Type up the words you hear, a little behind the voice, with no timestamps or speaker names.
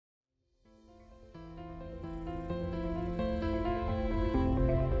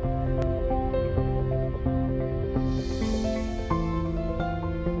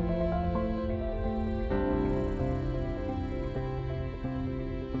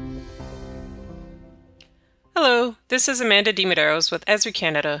Hello, this is Amanda DiMedeiros with Esri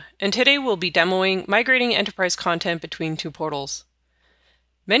Canada, and today we'll be demoing migrating enterprise content between two portals.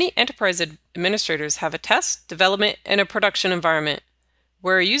 Many enterprise administrators have a test, development, and a production environment,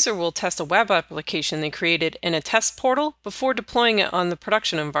 where a user will test a web application they created in a test portal before deploying it on the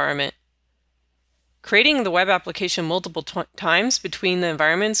production environment. Creating the web application multiple times between the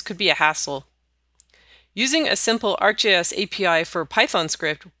environments could be a hassle. Using a simple ArcGIS API for a Python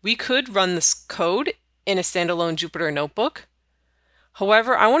script, we could run this code in a standalone Jupyter notebook.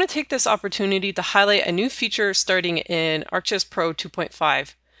 However, I want to take this opportunity to highlight a new feature starting in ArcGIS Pro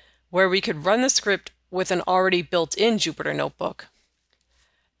 2.5, where we could run the script with an already built-in Jupyter notebook.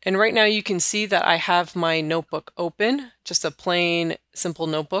 And right now you can see that I have my notebook open, just a plain, simple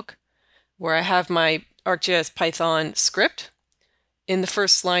notebook, where I have my ArcGIS Python script. In the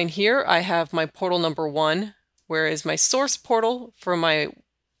first line here, I have my portal number 1, where is my source portal for my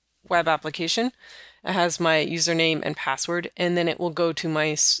web application. It has my username and password, and then it will go to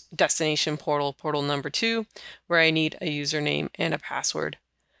my destination portal, portal number 2, where I need a username and a password.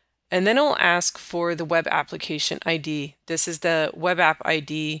 And then it will ask for the web application ID. This is the web app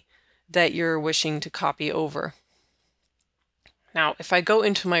ID that you're wishing to copy over. Now, if I go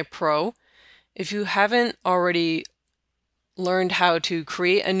into my Pro, if you haven't already learned how to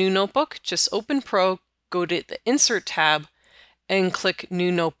create a new notebook, just open Pro, go to the Insert tab, and click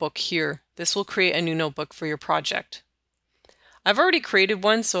New Notebook here. This will create a new notebook for your project. I've already created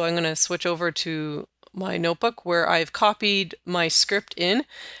one, so I'm going to switch over to my notebook where I've copied my script in,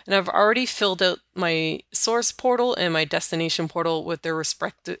 and I've already filled out my source portal and my destination portal with their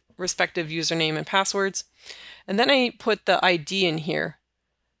respective username and passwords. And then I put the ID in here.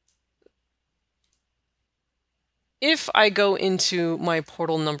 If I go into my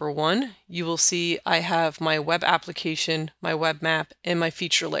portal number 1, you will see I have my web application, my web map, and my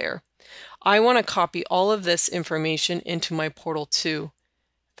feature layer. I want to copy all of this information into my portal 2.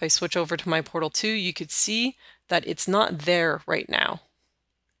 If I switch over to my portal 2, you could see that it's not there right now.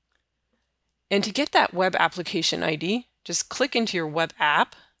 And to get that web application ID, just click into your web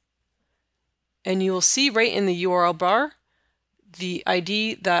app, and you will see right in the URL bar the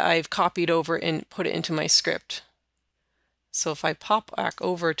ID that I've copied over and put it into my script. So if I pop back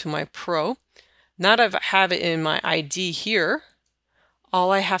over to my Pro, now that I have it in my ID here,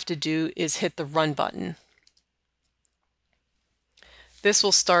 all I have to do is hit the Run button. This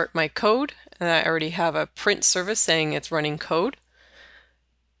will start my code, and I already have a print service saying it's running code.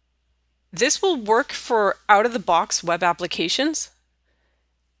 This will work for out-of-the-box web applications.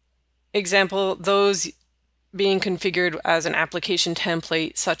 Example, those being configured as an application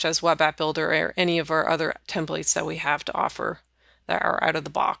template such as Web App Builder or any of our other templates that we have to offer that are out of the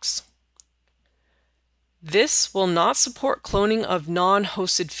box. This will not support cloning of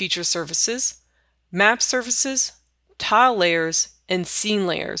non-hosted feature services, map services, tile layers, and scene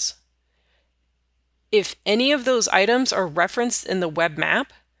layers. If any of those items are referenced in the web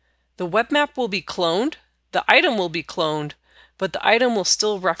map will be cloned, the item will be cloned, but the item will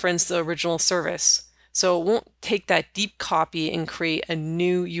still reference the original service. So it won't take that deep copy and create a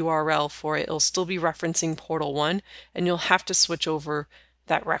new URL for it. It'll still be referencing portal 1, and you'll have to switch over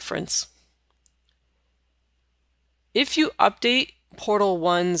that reference. If you update portal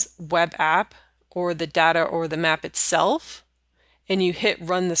 1's web app or the data or the map itself, and you hit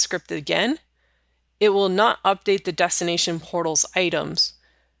run the script again, it will not update the destination portal's items.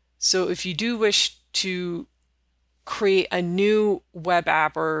 So if you do wish to create a new web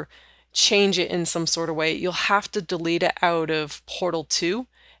app or change it in some sort of way, you'll have to delete it out of portal 2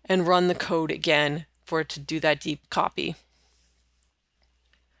 and run the code again for it to do that deep copy.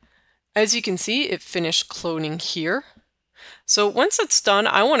 As you can see, it finished cloning here. So once it's done,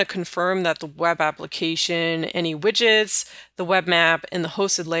 I want to confirm that the web application, any widgets, the web map, and the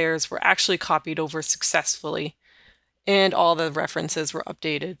hosted layers were actually copied over successfully, and all the references were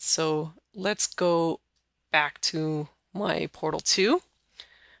updated. So let's go back to my portal 2.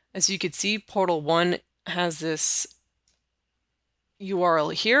 As you can see, portal 1 has this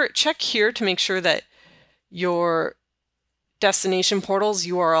URL here. Check here to make sure that your destination portal's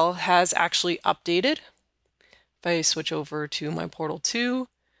URL has actually updated. If I switch over to my portal 2,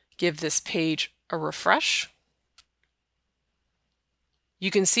 give this page a refresh,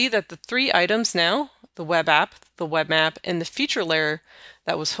 you can see that the 3 items now, the web app, the web map, and the feature layer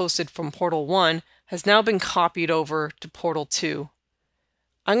that was hosted from portal 1 has now been copied over to portal 2.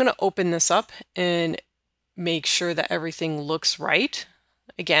 I'm going to open this up and make sure that everything looks right.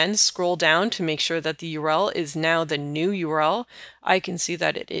 Again, scroll down to make sure that the URL is now the new URL. I can see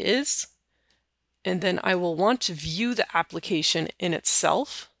that it is. And then I will want to view the application in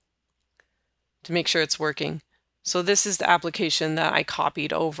itself to make sure it's working. So this is the application that I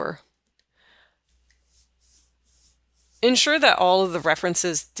copied over. Ensure that all of the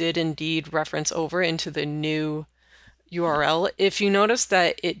references did indeed reference over into the new URL. If you notice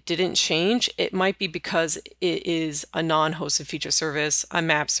that it didn't change, it might be because it is a non-hosted feature service, a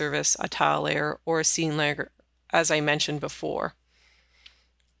map service, a tile layer, or a scene layer, as I mentioned before.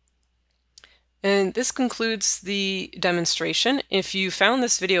 And this concludes the demonstration. If you found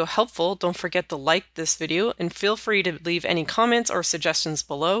this video helpful, don't forget to like this video and feel free to leave any comments or suggestions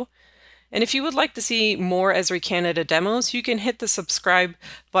below. And if you would like to see more Esri Canada demos, you can hit the subscribe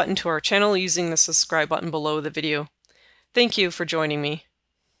button to our channel using the subscribe button below the video. Thank you for joining me.